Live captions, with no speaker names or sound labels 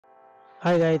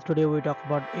Hi guys, today we talk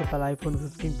about Apple iPhone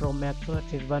 15 Pro Max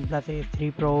versus OnePlus Ace 3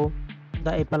 Pro.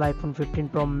 The Apple iPhone 15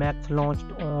 Pro Max launched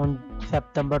on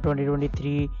September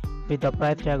 2023 with a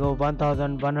price tag of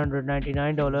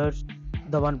 $1,199.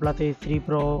 The OnePlus Ace 3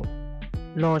 Pro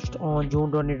launched on June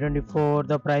 2024.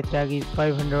 The price tag is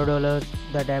 $500.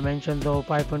 The dimensions of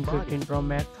iPhone 15 Pro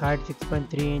Max: height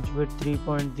 6.3 inch, width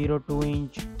 3.02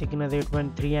 inch, thickness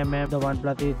 8.3 mm. The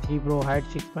OnePlus Ace 3 Pro: height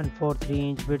 6.43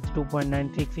 inch, width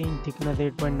 2.96 inch, thickness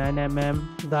 8.9 mm.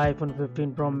 The iPhone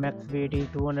 15 Pro Max weight is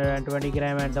 220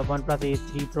 gram and the OnePlus Ace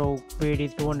 3 Pro weight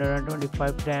is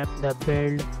 225 gram. The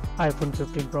build: iPhone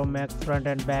 15 Pro Max front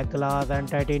and back glass and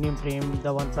titanium frame.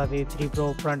 The OnePlus Ace 3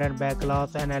 Pro front and back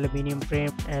glass and aluminium frame,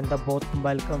 and the both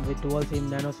mobile come with dual SIM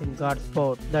nano SIM card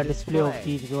support. The display of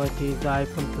these devices: the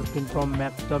iPhone 15 Pro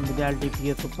Max comes with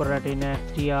LTPO Super Retina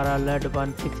XDR OLED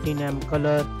 116mm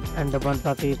color, and the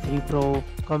OnePlus Ace 3 Pro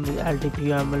comes with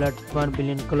LTPO AMOLED 1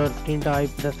 billion color screen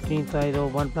type. The screen size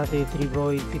of OnePlus Ace 3 Pro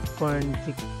is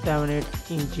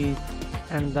 6.678 inches,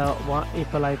 and the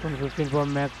Apple iPhone 15 Pro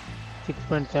Max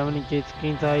 6.7 inches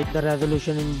screen size. The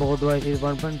resolution in both devices is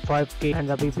 1.5K, and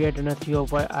the PPI density of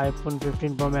iPhone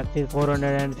 15 Pro Max is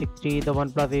 460. The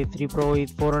OnePlus Ace 3 Pro is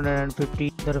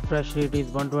 450. The refresh rate is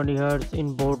 120Hz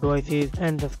in both devices,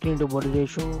 and the screen to body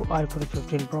ratio: iPhone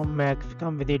 15 Pro Max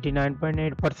comes with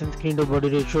 89.8% screen to body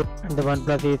ratio, and the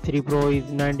OnePlus Ace 3 Pro is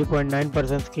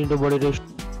 90.9% screen to body ratio.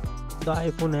 The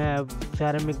iPhone have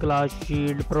ceramic glass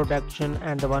shield protection,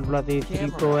 and the OnePlus Ace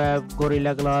 3 Pro have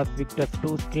Gorilla Glass Victus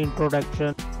 2 screen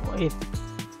protection. Ace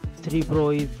 3 Pro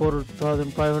is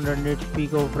 4500 nits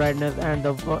peak of brightness, and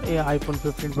the iPhone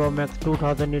 15 Pro Max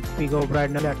 2000 nits peak of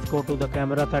brightness. Let's go to the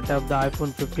camera setup. The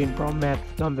iPhone 15 Pro Max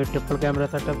comes with triple camera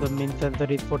setup. The main sensor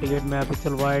is 48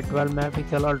 megapixel wide, 12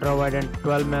 megapixel ultra wide, and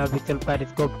 12 megapixel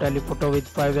periscope telephoto with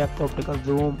 5x optical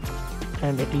zoom,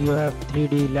 and the TOF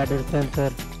 3D ladder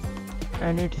sensor,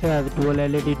 and it has dual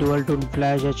LED dual tone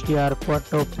flash HDR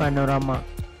photo panorama,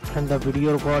 and the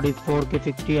video record is 4K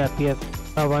 60 fps.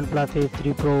 The OnePlus Ace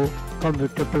 3 Pro comes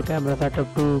with triple camera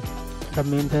setup too. The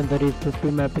main sensor is 50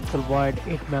 megapixel wide,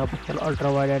 8 megapixel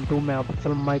ultra wide, and 2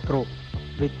 megapixel micro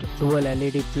with dual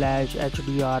LED flash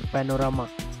HDR panorama,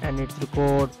 and it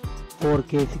records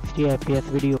 4K 60 fps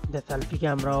video. The selfie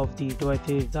camera of these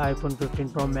devices: the iPhone 15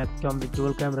 Pro Max comes with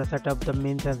dual camera setup. The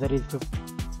main sensor is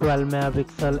 12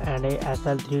 megapixel and a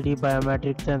SL3D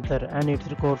biometric sensor, and it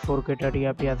records 4K 30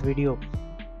 fps video.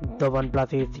 The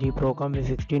OnePlus Ace 3 Pro comes with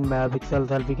 16 megapixel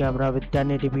selfie camera with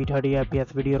 1080p 30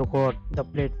 fps video record. The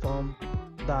platform: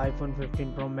 the iPhone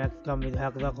 15 Pro Max comes with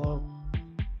hexa-core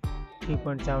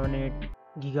 3.78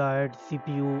 GHz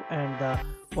CPU, and the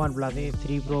OnePlus Ace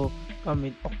 3 Pro comes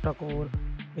with octa-core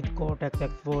with Cortex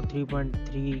X4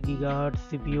 3.3 GHz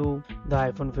CPU. The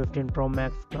iPhone 15 Pro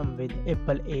Max comes with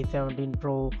Apple A17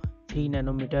 Pro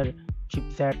 3nm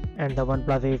chipset, and the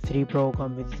OnePlus Ace 3 Pro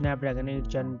comes with Snapdragon 8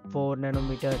 Gen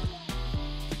 4nm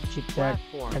chipset,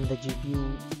 and the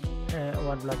GPU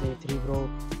OnePlus Ace 3 Pro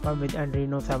comes with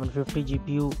Adreno 750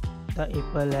 GPU. The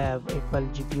Apple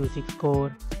GPU 6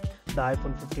 core. The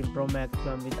iPhone 15 Pro Max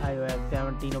comes with iOS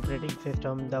 17 operating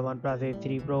system. The OnePlus Ace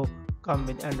 3 Pro come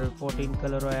with Android 14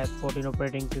 ColorOS 14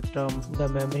 operating system. The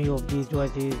memory of these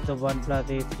devices: the OnePlus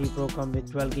Ace 3 Pro come with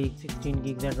 12 GB, 16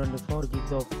 GB, and 24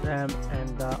 GB of RAM,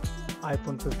 and the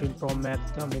iPhone 15 Pro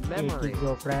Max come with 8 GB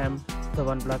of RAM. The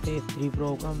OnePlus Ace 3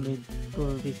 Pro come with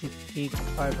 26 GB,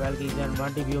 512 GB, and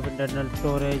 1 TB of internal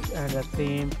storage, and the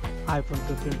same iPhone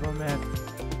 15 Pro Max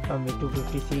come with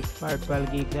 256, 512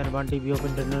 GB, and 1 TB of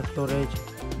internal storage.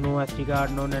 No SD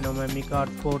card, no nano memory card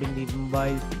support in these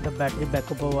mobiles. The battery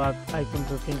backup of our iPhone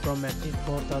 15 Pro Max is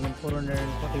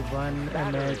 4441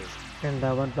 mAh, and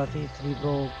the OnePlus Ace 3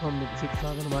 Pro comes with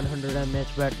 6100 mAh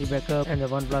battery backup, and the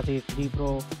OnePlus Ace 3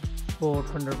 Pro support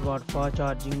 100 watt fast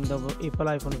charging. The Apple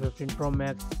iPhone 15 Pro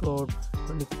Max support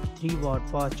 23 watt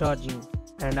fast charging,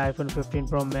 and iPhone 15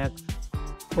 Pro Max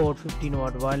support 15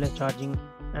 watt wireless charging,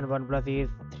 and OnePlus Ace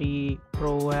 3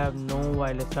 Pro have no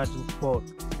wireless charging support,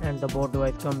 and the both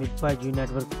device come with 5G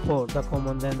network support. The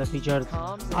commons and the features: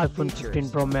 iPhone 15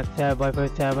 Pro Max have Wi-Fi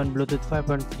 7, Bluetooth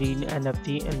 5.3,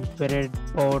 NFC, infrared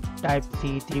port,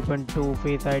 Type-C 3.2,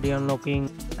 Face ID unlocking,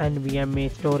 NVMe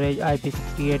storage,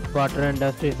 IP68 water and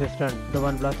dust resistant. The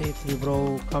OnePlus Ace 3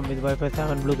 Pro come with Wi-Fi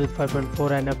 7, Bluetooth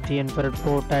 5.4, NFC, infrared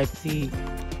port, Type-C,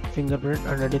 fingerprint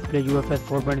under display, UFS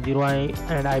 4.0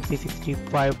 and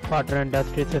IP65 water and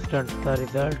dust resistant. The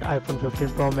result: iPhone 15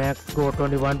 Pro Max go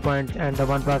 21 points, and the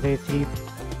OnePlus Ace 3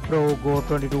 Pro go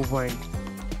 22 points.